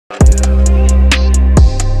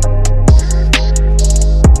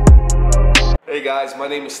guys, my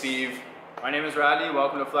name is Steve. My name is Rodney.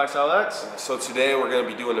 Welcome to Flexlx. So today we're going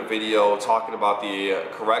to be doing a video talking about the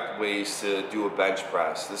correct ways to do a bench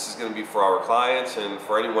press. This is going to be for our clients and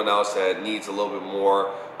for anyone else that needs a little bit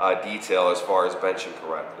more detail as far as benching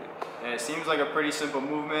correctly. And it seems like a pretty simple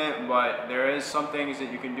movement, but there is some things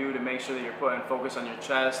that you can do to make sure that you're putting focus on your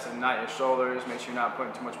chest and not your shoulders. Make sure you're not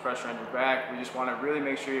putting too much pressure on your back. We just want to really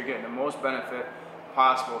make sure you're getting the most benefit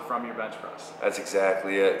possible from your bench press. That's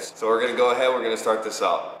exactly it. So we're going to go ahead, we're going to start this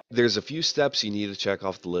up. There's a few steps you need to check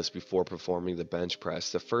off the list before performing the bench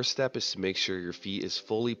press. The first step is to make sure your feet is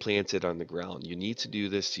fully planted on the ground. You need to do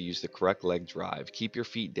this to use the correct leg drive. Keep your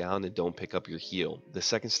feet down and don't pick up your heel. The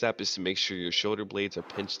second step is to make sure your shoulder blades are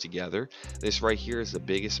pinched together. This right here is the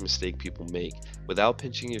biggest mistake people make. Without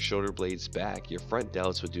pinching your shoulder blades back, your front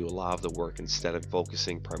delts would do a lot of the work instead of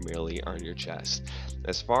focusing primarily on your chest.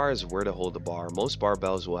 As far as where to hold the bar, most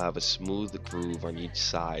barbells will have a smooth groove on each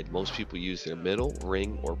side. Most people use their middle,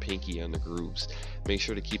 ring, or pinky on the grooves. Make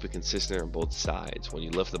sure to keep it consistent on both sides. When you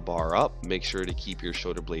lift the bar up, make sure to keep your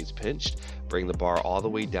shoulder blades pinched. Bring the bar all the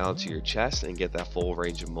way down to your chest and get that full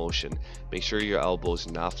range of motion. Make sure your elbows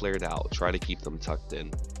are not flared out. Try to keep them tucked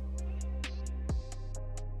in.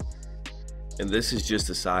 And this is just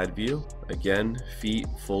a side view. Again, feet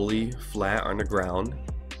fully flat on the ground.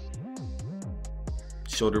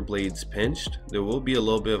 Shoulder blades pinched. There will be a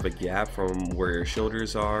little bit of a gap from where your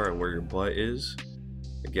shoulders are and where your butt is.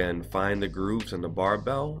 Again, find the grooves on the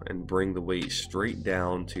barbell and bring the weight straight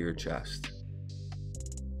down to your chest.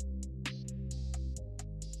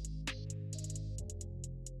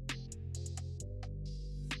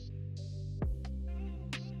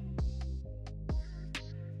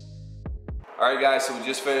 Alright guys, so we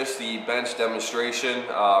just finished the bench demonstration.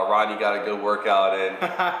 Rodney got a good workout in.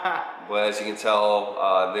 But as you can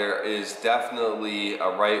tell, there is definitely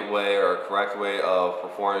a right way or a correct way of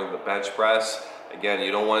performing the bench press. Again,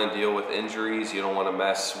 you don't want to deal with injuries. You don't want to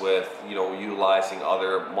mess with, utilizing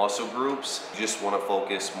other muscle groups. You just want to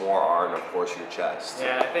focus more on, of course, your chest.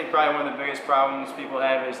 Yeah, I think probably one of the biggest problems people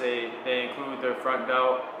have is they include their front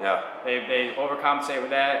delt. Yeah. They overcompensate with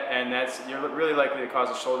that, and you're really likely to cause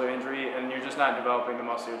a shoulder injury, and you're just not developing the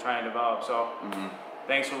muscle you're trying to develop. So,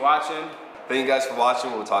 Thanks for watching. Thank you guys for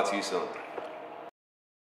watching. We'll talk to you soon.